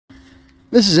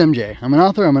This is MJ. I'm an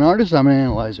author, I'm an artist, I'm an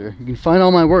analyzer. You can find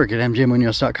all my work at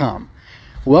mjmunoz.com.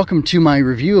 Welcome to my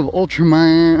review of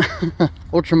Ultraman,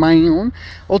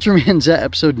 Ultraman Zett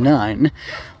episode 9,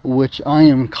 which I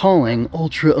am calling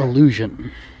Ultra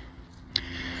Illusion.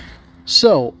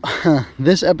 So,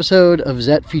 this episode of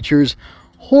Zett features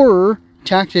horror,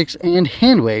 tactics, and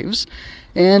hand waves.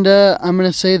 And I'm going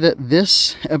to say that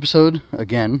this episode,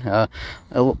 again,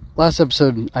 last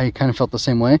episode I kind of felt the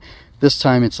same way. This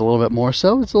time it's a little bit more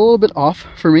so. It's a little bit off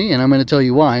for me, and I'm going to tell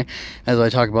you why as I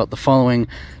talk about the following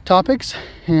topics.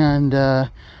 And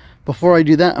before I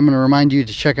do that, I'm going to remind you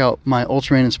to check out my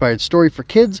Ultraman-inspired story for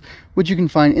kids, which you can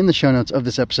find in the show notes of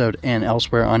this episode and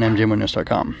elsewhere on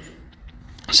mjmunoz.com.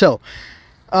 So,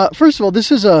 first of all,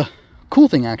 this is a cool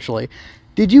thing, actually.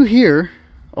 Did you hear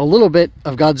a little bit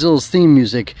of Godzilla's theme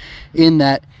music in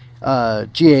that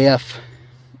GAF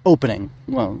opening?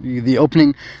 Well, the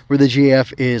opening where the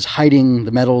GAF is hiding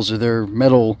the metals, or they're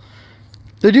doing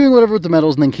whatever with the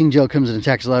metals, and then King Joe comes and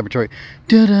attacks the laboratory.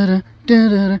 Like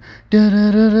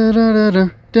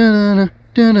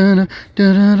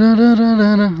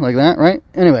that, right?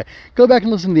 Anyway, go back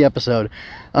and listen to the episode.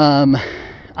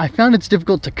 I found it's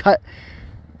difficult to cut,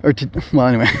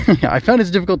 I found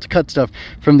it's difficult to cut stuff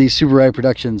from these Super Rare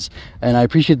productions, and I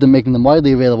appreciate them making them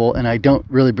widely available, and I don't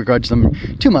really begrudge them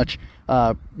too much,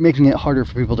 making it harder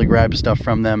for people to grab stuff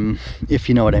from them, if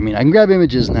you know what I mean. I can grab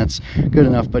images, and that's good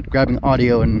enough, but grabbing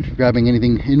audio and grabbing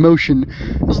anything in motion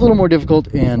is a little more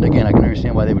difficult, and again, I can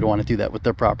understand why they would want to do that with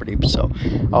their property, so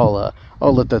I'll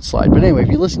let that slide. But anyway, if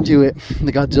you listen to it,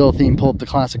 the Godzilla theme, pull up the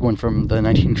classic one from the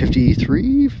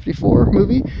 1953-54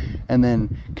 movie, and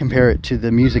then compare it to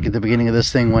the music at the beginning of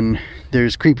this thing when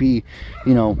there's creepy,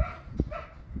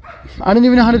 I don't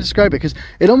even know how to describe it, because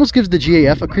it almost gives the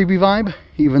GAF a creepy vibe,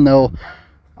 even though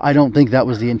I don't think that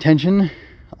was the intention,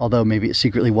 although maybe it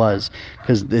secretly was,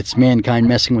 because it's mankind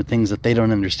messing with things that they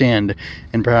don't understand,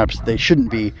 and perhaps they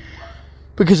shouldn't be,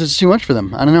 because it's too much for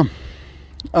them. I don't know.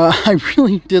 I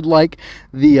really did like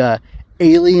the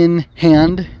alien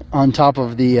hand on top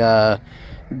of the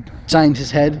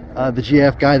scientist's head, the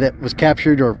GAF guy that was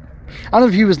captured, or I don't know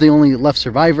if he was the only left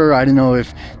survivor. I don't know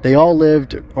if they all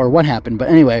lived or what happened, but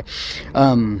anyway,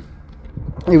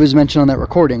 it was mentioned on that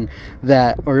recording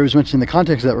it was mentioned in the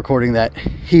context of that recording that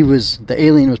the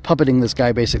alien was puppeting this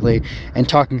guy basically and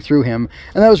talking through him,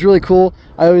 and that was really cool.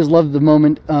 I always loved the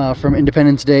moment from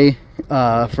Independence Day,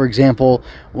 for example,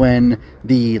 when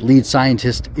the lead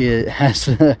scientist has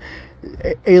the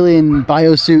alien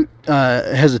biosuit,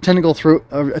 has a tentacle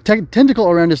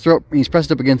around his throat, and he's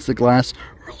pressed up against the glass.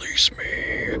 Release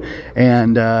me.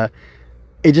 And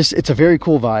it's a very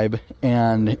cool vibe,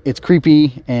 and it's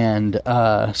creepy and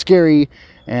scary,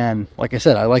 and like I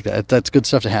said, I like that. That's good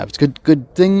stuff to have. It's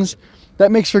good things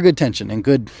that makes for good tension and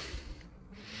good,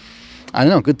 I don't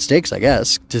know, good stakes, I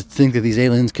guess, to think that these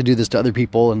aliens could do this to other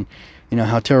people, and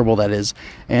how terrible that is.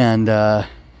 And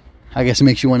I guess it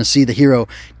makes you want to see the hero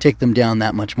take them down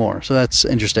that much more. So that's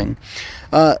interesting.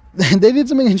 They did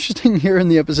something interesting here in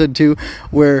the episode too,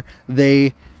 where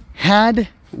they had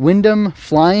Wyndham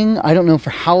flying, I don't know for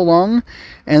how long,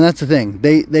 and that's the thing.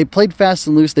 They played fast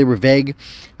and loose. They were vague.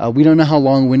 We don't know how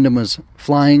long Wyndham was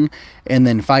flying and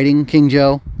then fighting King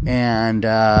Joe, and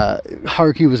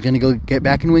Haruki was going to go get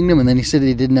back in Wyndham, and then he said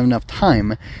he didn't have enough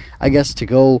time, I guess, to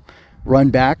go run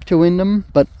back to Wyndham.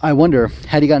 But I wonder,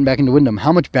 had he gotten back into Wyndham,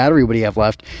 how much battery would he have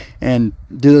left? And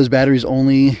do those batteries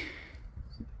only,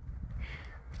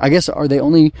 I guess, are they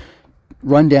only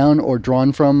run down or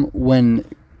drawn from when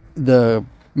the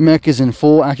mech is in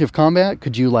full active combat?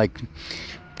 Could you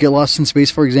get lost in space,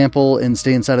 for example, and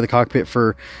stay inside of the cockpit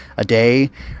for a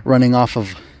day running off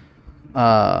of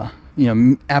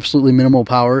absolutely minimal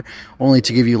power, only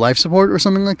to give you life support or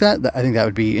something like that? I think that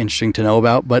would be interesting to know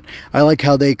about. But I like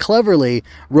how they cleverly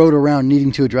rode around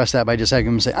needing to address that by just having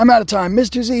him say, "I'm out of time,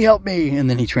 Mr. Z, help me," and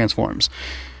then he transforms.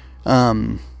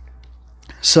 I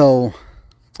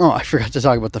forgot to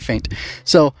talk about the feint.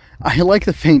 So I like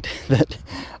the feint that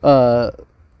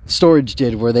Storage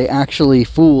did, where they actually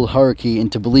fooled Haruki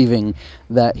into believing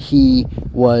that he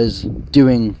was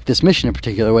doing this mission in a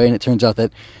particular way, and it turns out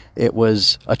that it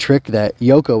was a trick, that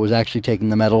Yoko was actually taking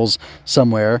the metals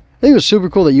somewhere. I think it was super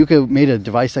cool that Yoko made a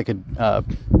device that could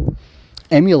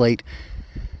emulate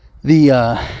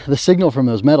the signal from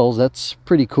those metals. That's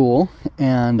pretty cool.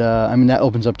 And that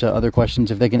opens up to other questions.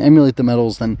 If they can emulate the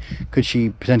metals, then could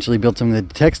she potentially build something that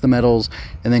detects the metals?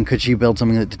 And then could she build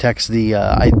something that detects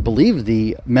I believe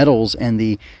the metals and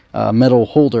the metal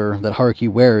holder that Haruki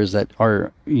wears that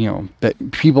are,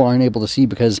 that people aren't able to see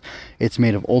because it's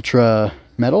made of ultra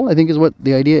metal, I think is what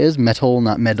the idea is. Metal,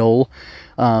 not metal.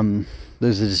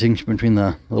 there's a distinction between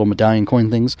the little medallion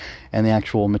coin things and the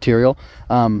actual material.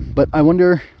 But I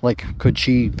wonder, like, could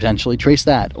she potentially trace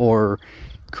that, or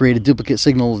create a duplicate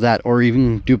signal of that, or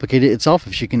even duplicate it itself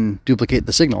if she can duplicate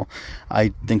the signal?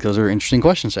 I think those are interesting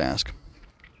questions to ask.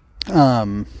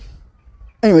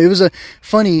 Anyway, it was a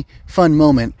fun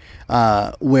moment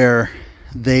where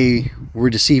they were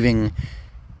deceiving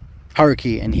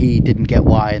Haruki, and he didn't get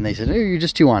why, and they said, "Oh, you're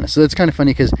just too honest." So that's kind of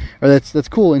funny, that's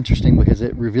cool, interesting, because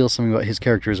it reveals something about his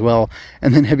character as well.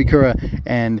 And then Hebikura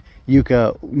and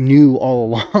Yuka knew all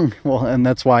along. Well, and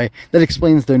that's why that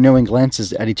explains their knowing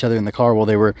glances at each other in the car while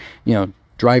they were,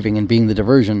 driving and being the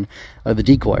diversion, the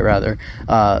decoy rather.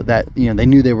 That they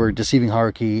knew they were deceiving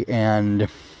Haruki, and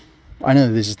I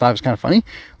know this thought was kind of funny,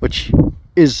 which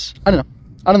is, I don't know.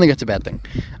 I don't think that's a bad thing.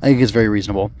 I think it's very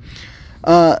reasonable.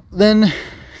 Then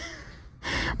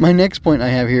my next point I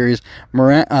have here is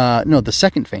the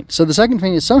second feint. So the second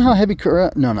feint is somehow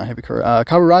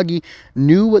Kaburagi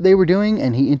knew what they were doing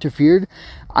and he interfered.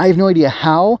 I have no idea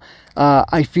how.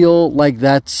 I feel like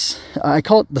I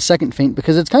call it the second feint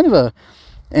because it's kind of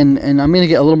and I'm going to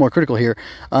get a little more critical here.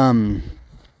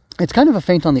 It's kind of a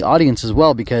feint on the audience as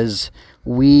well, because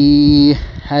we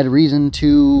had reason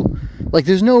to,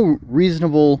 there's no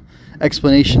reasonable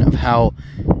explanation of how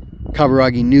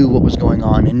Kaburagi knew what was going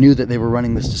on and knew that they were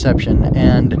running this deception,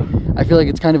 and I feel like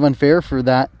it's kind of unfair for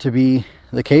that to be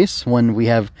the case when we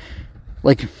have,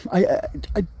 who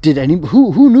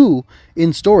knew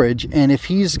in storage, and if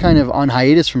he's kind of on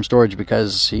hiatus from storage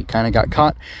because he kind of got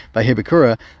caught by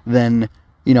Hibikura, then,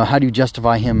 how do you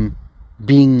justify him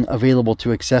being available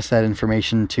to access that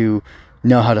information to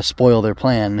know how to spoil their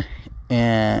plan?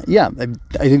 And yeah,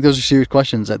 I think those are serious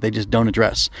questions that they just don't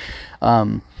address.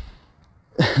 The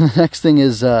next thing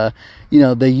is,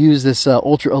 they use this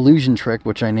Ultra Illusion trick,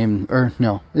 which I named,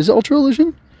 is it Ultra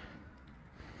Illusion?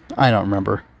 I don't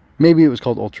remember. Maybe it was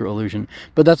called Ultra Illusion,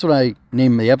 but that's what I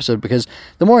named the episode, because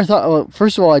the more I thought, well,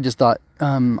 first of all, I just thought,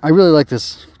 I really like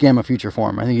this Gamma Future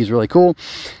form. I think he's really cool,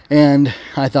 and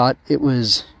I thought it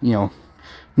was,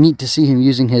 neat to see him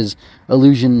using his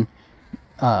illusion,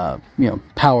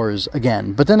 powers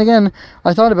again. But then again,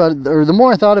 I thought about it, or the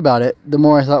more I thought about it, the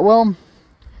more I thought, well,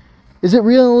 is it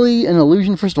really an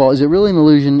illusion? First of all, is it really an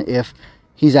illusion if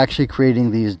he's actually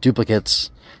creating these duplicates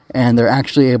and they're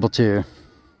actually able to,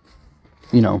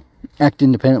 act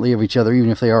independently of each other, even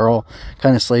if they are all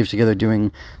kind of slaves together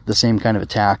doing the same kind of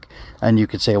attack? And you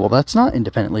could say, well, that's not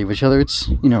independently of each other. It's,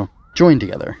 joined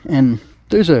together. And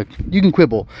you can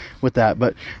quibble with that,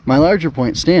 but my larger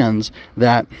point stands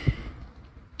that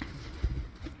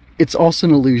it's also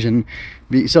an illusion.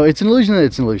 So it's an illusion that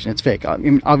it's an illusion. It's fake. I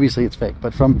mean, obviously it's fake,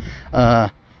 but from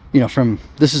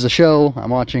this is a show I'm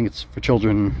watching, it's for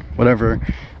children, whatever.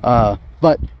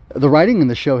 But the writing in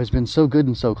the show has been so good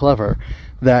and so clever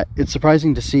that it's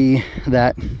surprising to see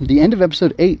that the end of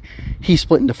episode 8, he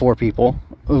split into 4 people,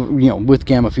 with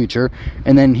Gamma Future,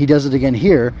 and then he does it again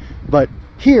here. But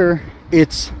here,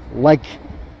 it's like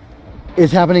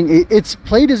it's happening. It's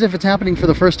played as if it's happening for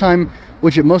the first time,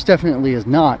 which it most definitely is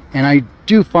not. And I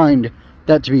do find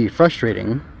that to be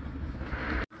frustrating.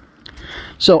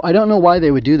 So I don't know why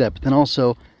they would do that, but then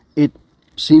also it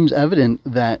seems evident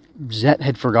that Zett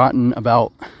had forgotten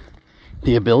about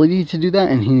the ability to do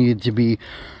that, and he needed to be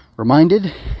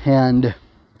reminded. And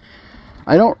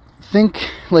I don't think,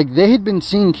 they had been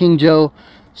seeing King Joe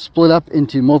split up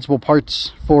into multiple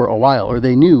parts for a while, or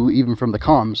they knew even from the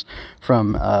comms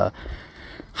from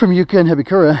Yuka and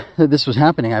Hebikura that this was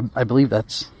happening. I believe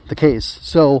that's the case.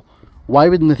 So why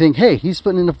wouldn't they think, hey, he's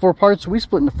splitting into 4 parts, we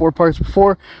split into 4 parts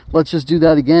before, let's just do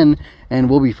that again and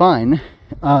we'll be fine?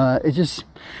 It just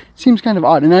seems kind of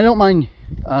odd. And I don't mind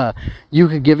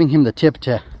Yuka giving him the tip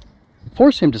to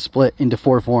force him to split into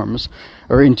 4 forms,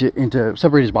 or into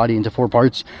separate his body into 4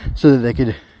 parts, so that they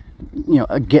could,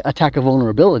 attack a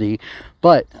vulnerability.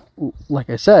 But like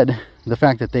I said, the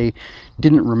fact that they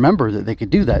didn't remember that they could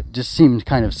do that just seemed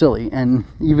kind of silly. And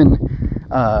even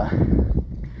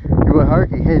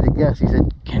Haruki had to guess. He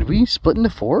said, "Can we split into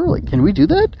 4? Can we do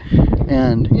that?"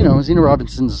 And Zena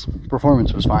Robinson's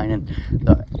performance was fine, and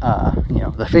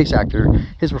the face actor,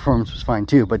 his performance was fine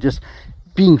too. But just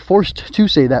being forced to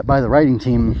say that by the writing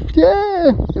team,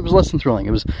 yeah, it was less than thrilling.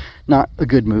 It was not a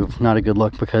good move, not a good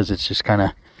look, because it's just kind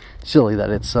of silly that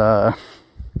it's not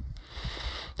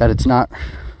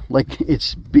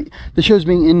the show's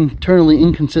being internally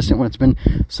inconsistent when it's been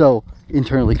so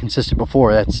internally consistent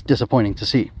before. That's disappointing to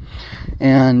see.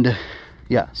 And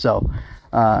yeah, so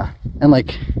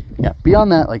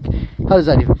beyond that, how does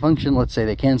that even function? Let's say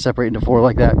they can separate into 4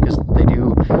 like that, because they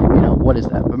do, what is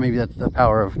that? But maybe that's the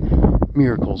power of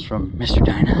miracles from Mr.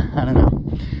 Dyna. I don't know.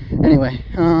 Anyway,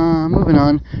 moving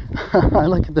on. I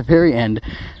like at the very end.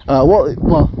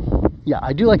 Yeah,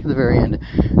 I do like at the very end,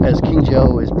 as King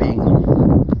Joe is being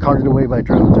carted away by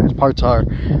drones, or his parts are.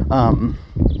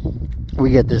 We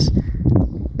get this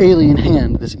alien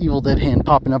hand, this Evil Dead hand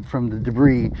popping up from the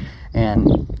debris,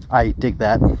 and I dig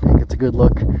that. I think it's a good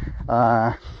look.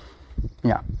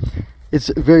 Yeah, it's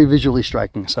very visually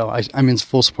striking, so I'm in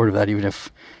full support of that, even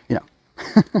if,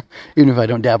 even if I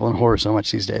don't dabble in horror so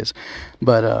much these days.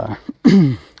 But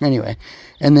anyway,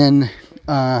 and then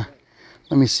let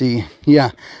me see.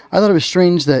 Yeah, I thought it was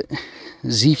strange that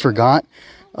Z forgot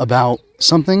about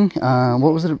something.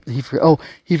 What was it? He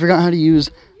forgot how to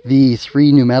use the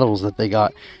 3 new medals that they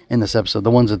got in this episode,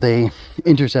 the ones that they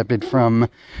intercepted from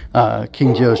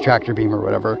King Joe's tractor beam or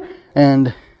whatever.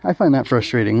 And I find that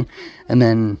frustrating. And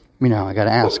then, I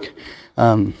gotta ask,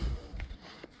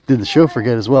 did the show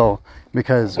forget as well?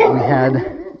 Because we had,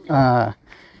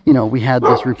 we had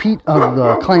this repeat of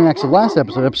the climax of last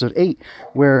episode, episode 8,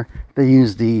 where they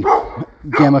used the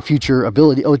Gamma Future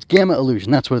ability. Oh, it's Gamma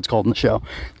Illusion. That's what it's called in the show.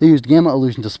 They used Gamma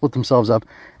Illusion to split themselves up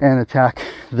and attack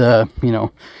the,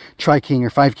 Tri-King or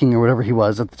 5-King or whatever he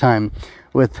was at the time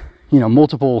with,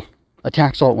 multiple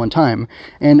attacks all at one time.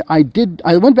 And I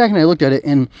went back and I looked at it,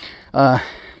 and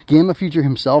Gamma Future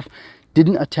himself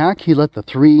didn't attack. He let the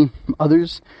 3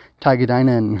 others, Taiga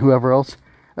Dyna and whoever else,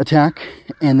 attack,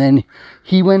 and then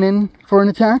he went in for an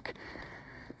attack.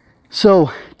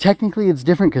 So technically it's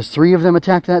different because 3 of them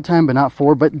attacked that time, but not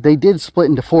 4. But they did split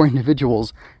into 4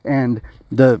 individuals, and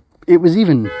it was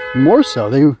even more so.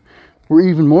 They were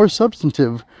even more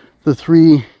substantive. The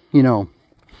 3,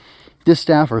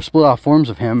 distaff or split off forms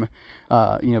of him,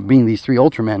 being these 3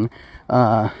 Ultramen,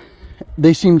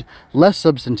 they seemed less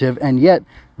substantive, and yet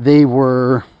they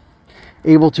were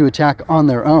able to attack on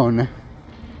their own.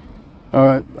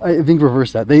 I think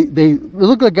reverse that. They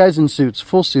look like guys in suits,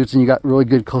 full suits, and you got really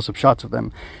good close-up shots of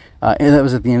them. And that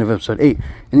was at the end of episode 8.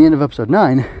 In the end of episode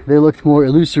 9, they looked more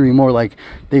illusory, more like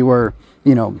they were,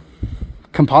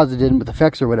 composited in with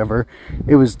effects or whatever.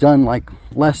 It was done like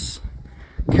less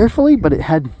carefully, but it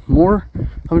had more.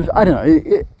 I don't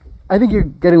know. I think you're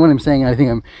getting what I'm saying, and I think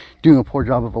I'm doing a poor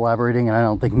job of elaborating, and I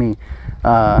don't think me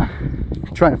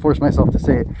trying to force myself to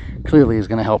say it clearly is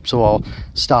going to help, so I'll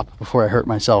stop before I hurt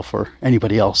myself or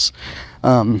anybody else.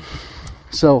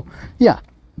 So, yeah,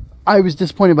 I was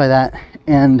disappointed by that,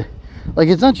 and,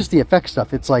 it's not just the effect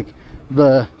stuff, it's like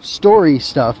the story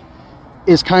stuff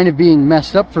is kind of being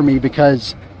messed up for me,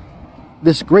 because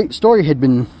this great story had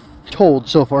been told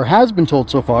so far,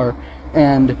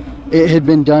 and it had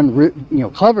been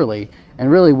done, cleverly and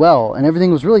really well, and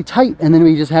everything was really tight, and then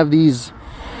we just have these,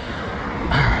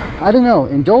 I don't know,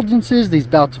 indulgences, these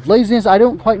bouts of laziness. I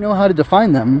don't quite know how to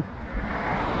define them,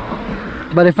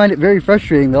 but I find it very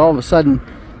frustrating that all of a sudden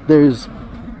there's,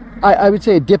 I would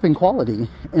say, a dip in quality,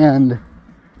 and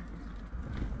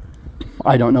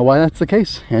I don't know why that's the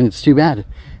case, and it's too bad,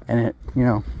 and it,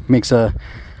 makes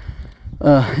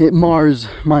it mars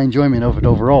my enjoyment of it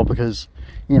overall, because,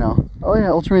 oh yeah,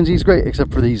 Ultraman Z is great,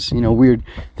 except for these, weird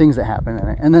things that happen in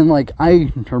it. And then,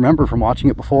 I remember from watching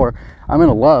it before, I'm going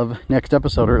to love next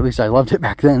episode, or at least I loved it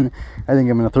back then. I think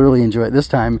I'm going to thoroughly enjoy it this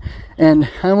time. And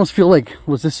I almost feel like,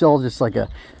 was this all just like a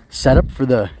setup for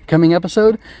the coming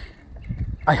episode?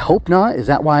 I hope not. Is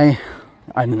that why,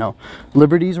 I don't know,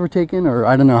 liberties were taken, or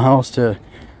I don't know how else to,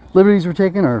 liberties were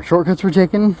taken, or shortcuts were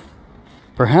taken?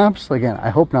 Perhaps. Again, I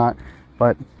hope not,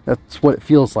 but that's what it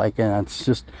feels like, and it's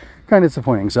just kind of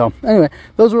disappointing. So anyway,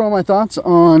 those are all my thoughts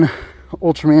on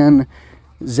Ultraman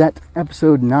Zett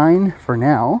episode 9 for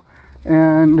now,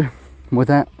 and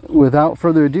without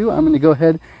further ado, I'm going to go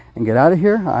ahead and get out of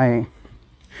here. I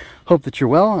hope that you're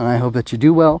well, and I hope that you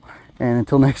do well, and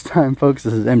until next time, folks,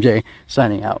 this is MJ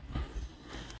signing out.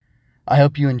 I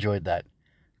hope you enjoyed that.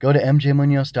 Go to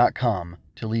mjmunoz.com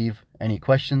to leave any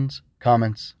questions,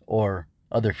 comments, or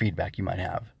other feedback you might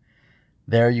have.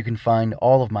 There you can find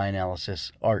all of my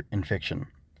analysis, art, and fiction.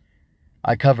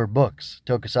 I cover books,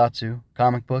 tokusatsu,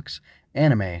 comic books,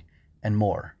 anime, and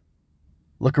more.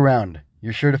 Look around.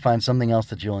 You're sure to find something else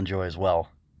that you'll enjoy as well.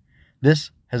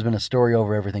 This has been a Story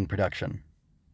Over Everything production.